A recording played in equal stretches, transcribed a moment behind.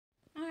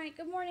Alright,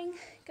 good morning,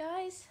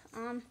 guys.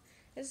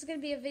 This is going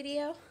to be a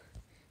video.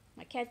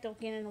 My cat don't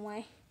get in the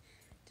way.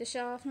 To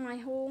show off my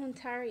whole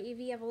entire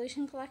Eevee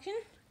evolution collection.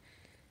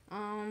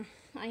 I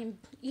am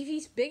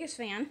Eevee's biggest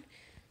fan.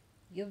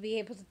 You'll be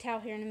able to tell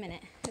here in a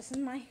minute. This is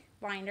my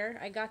binder.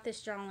 I got this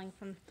drawing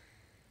from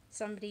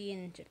somebody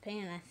in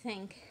Japan, I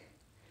think.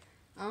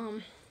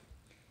 My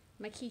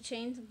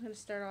keychains I'm going to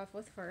start off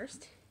with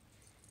first.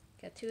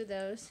 Got two of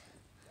those,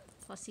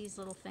 plus these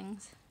little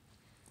things.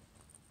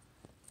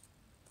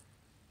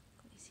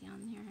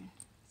 On there and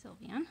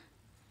Sylveon.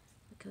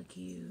 Look how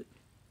cute.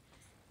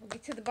 We'll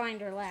get to the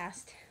binder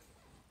last.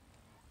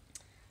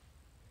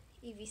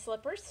 Eevee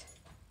slippers.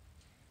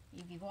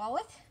 Eevee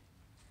wallet.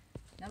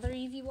 Another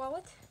Eevee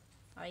wallet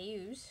I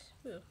use.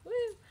 Woo,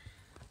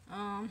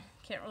 woo.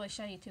 Can't really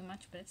show you too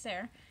much, but it's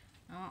there.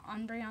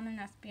 Umbreon and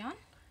Espeon.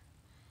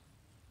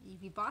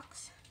 Eevee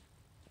box.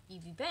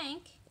 Eevee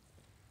bank.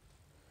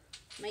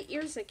 My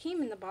ears that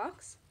came in the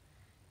box.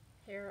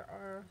 Here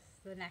are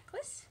the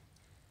necklace.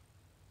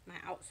 My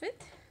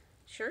outfit,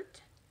 shirt.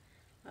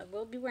 I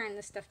will be wearing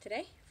this stuff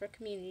today for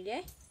Community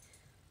Day.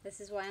 This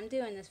is why I'm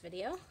doing this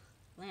video.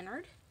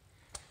 Lanyard.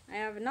 I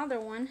have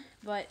another one,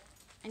 but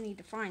I need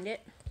to find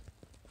it.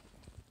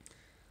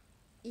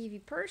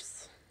 Eevee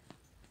purse.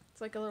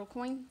 It's like a little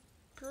coin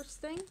purse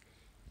thing.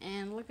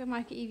 And look at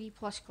my Eevee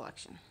plush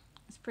collection.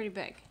 It's pretty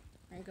big.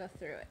 We're going to go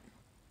through it.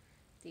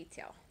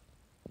 Detail.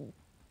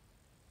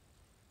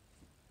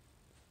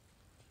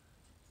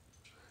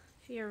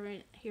 If you ever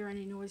hear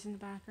any noise in the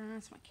background,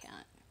 that's my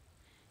cat.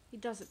 He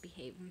doesn't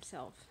behave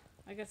himself.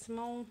 I got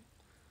small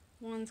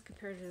ones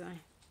compared to my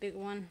big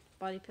one,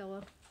 body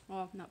pillow.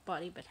 Well, not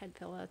body, but head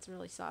pillow. It's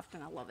really soft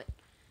and I love it.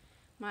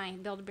 My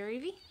Build-A-Bear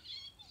Eevee.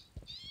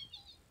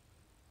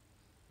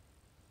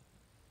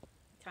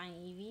 Tiny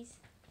Eevees.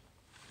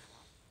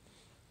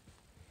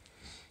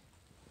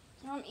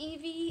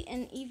 Eevee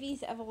and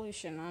Eevee's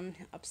evolution. I'm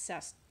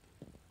obsessed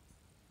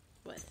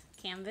with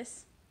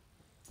canvas.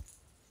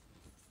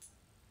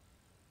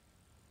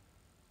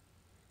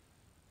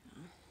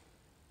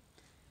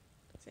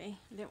 See,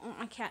 I didn't want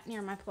my cat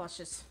near my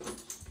plushes.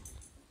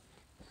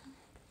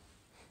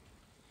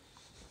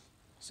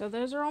 So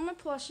those are all my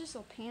plushes.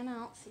 I'll pan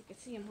out so you can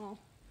see them all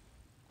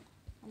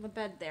on the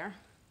bed there.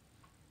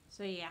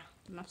 So yeah,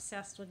 I'm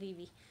obsessed with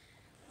Eevee.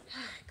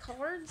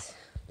 Cards.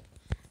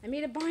 I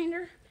made a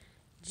binder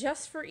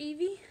just for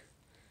Eevee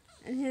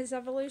and his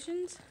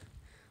evolutions.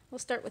 We'll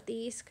start with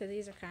these because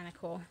these are kind of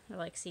cool. They're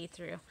like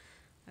see-through.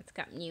 That's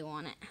got Mew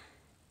on it.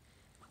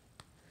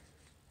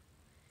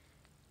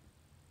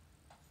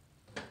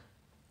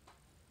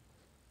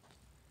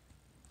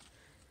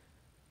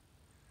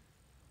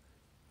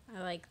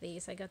 I like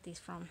these. I got these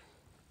from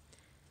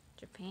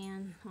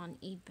Japan on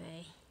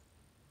eBay.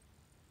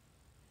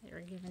 They were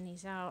giving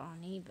these out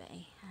on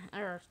eBay.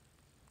 Or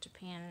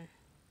Japan.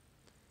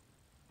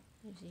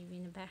 There's Eevee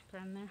in the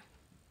background there.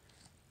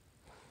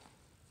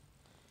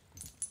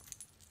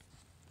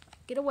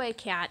 Get away,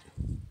 cat.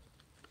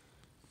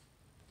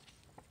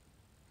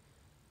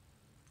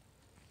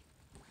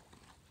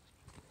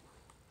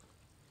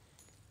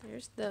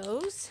 There's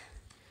those.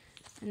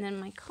 And then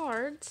my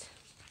cards.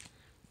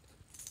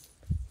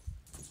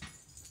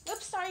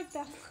 Oops, sorry,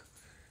 Belle.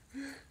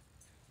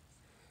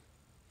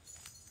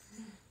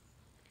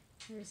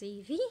 Here's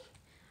Eevee.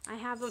 I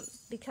have them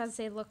because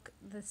they look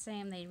the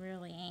same. They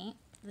really ain't.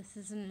 This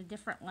is in a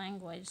different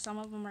language. Some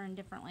of them are in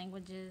different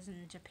languages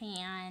in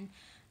Japan,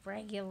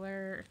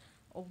 regular,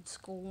 old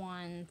school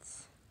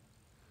ones.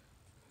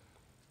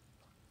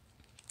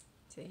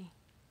 See,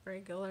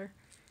 regular,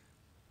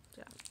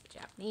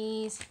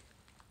 Japanese,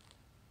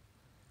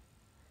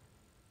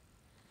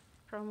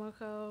 promo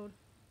code.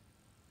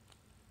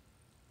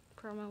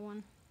 Promo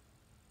one.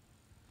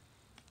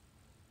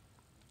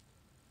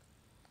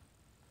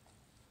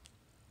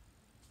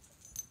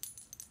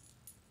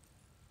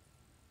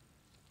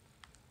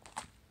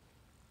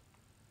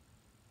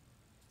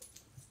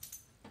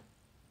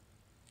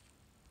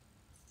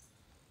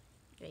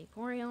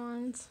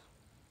 Vaporeons.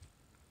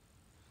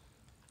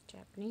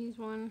 Japanese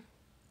one.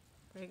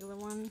 Regular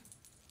one.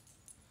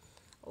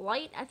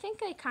 Light. I think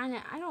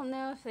I don't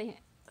know if they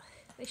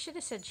should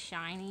have said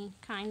shiny,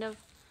 kind of.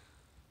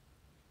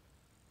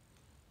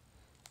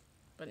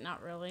 But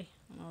not really.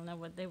 I don't know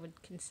what they would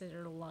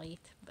consider light,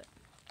 but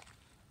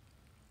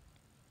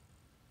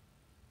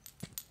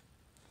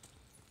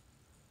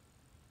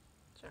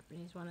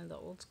Japanese one and the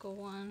old school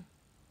one.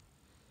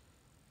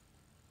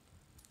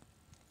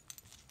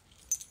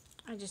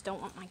 I just don't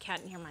want my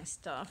cat near my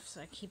stuff,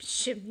 so I keep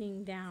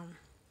shimmying down.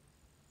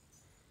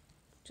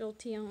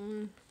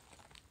 Jolteon.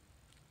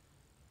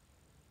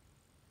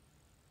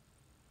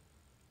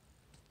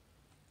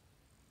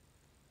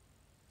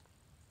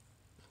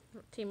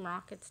 Team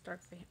Rocket Dark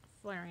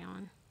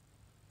Flareon.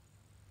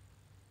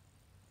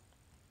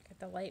 Got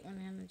the light one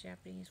and the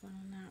Japanese one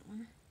on that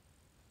one.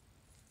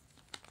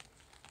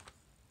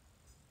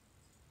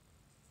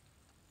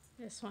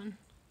 This one,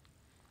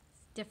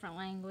 different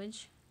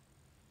language.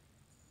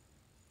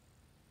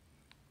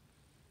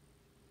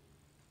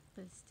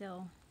 but it's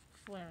still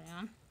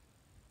Flareon.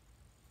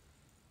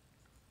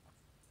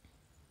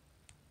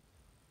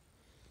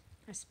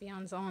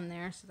 Espeon's on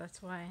there, so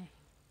that's why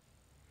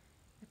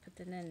I put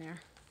that in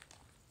there.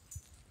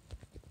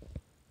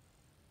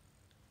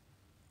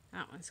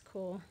 That one's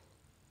cool.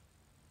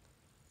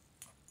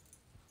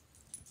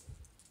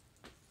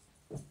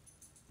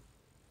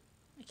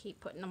 I keep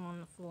putting them on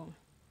the floor.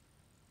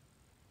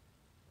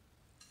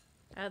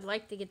 I'd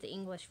like to get the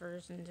English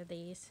versions of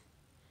these.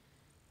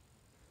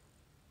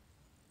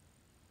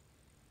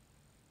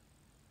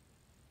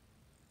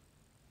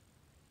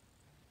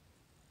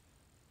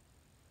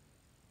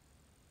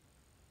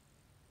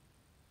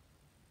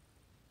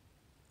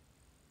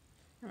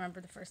 I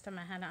remember the first time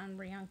I had an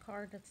Umbreon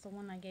card. That's the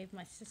one I gave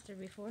my sister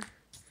before.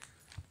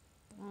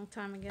 A long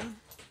time ago.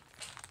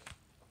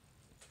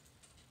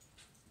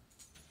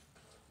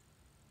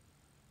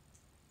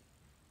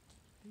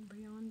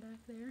 Umbreon back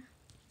there.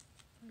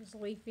 There's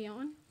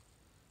Leafeon.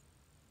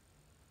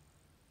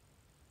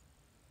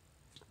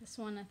 This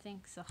one I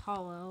think's a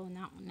holo, and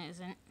that one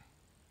isn't.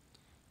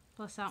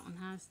 Plus that one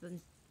has the,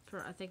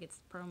 I think it's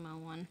the promo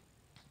one.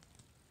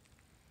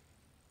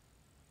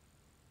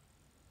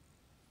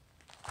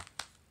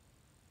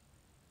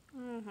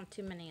 I don't have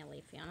too many of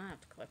Leafeon. I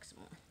have to collect some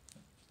more.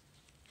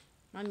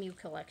 My Mew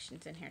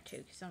collection's in here too,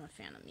 because I'm a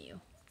fan of Mew.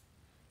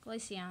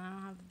 Glaceon I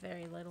don't have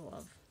very little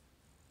of.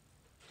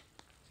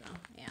 So,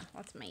 yeah,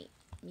 that's my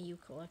Mew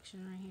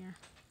collection right here.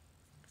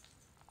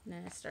 And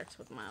then it starts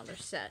with my other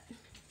set.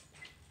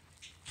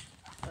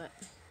 But,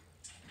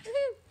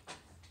 woohoo!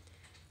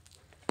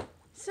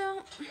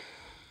 So,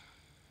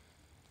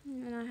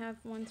 and then I have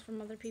ones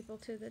from other people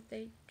too that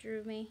they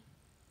drew me.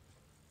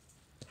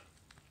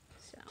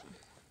 So,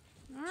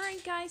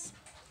 alright guys.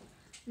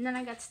 And then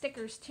I got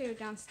stickers too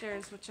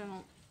downstairs, which I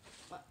don't,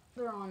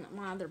 they're on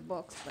my other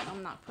books, but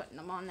I'm not putting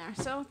them on there.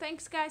 So,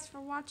 thanks guys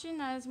for watching.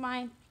 That is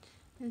my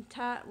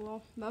entire,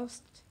 well,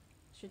 most,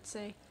 should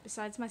say,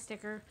 besides my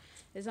sticker,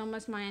 is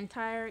almost my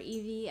entire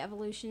Eevee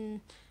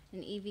evolution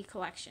and Eevee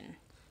collection.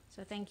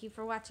 So thank you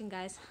for watching,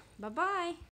 guys. Bye bye.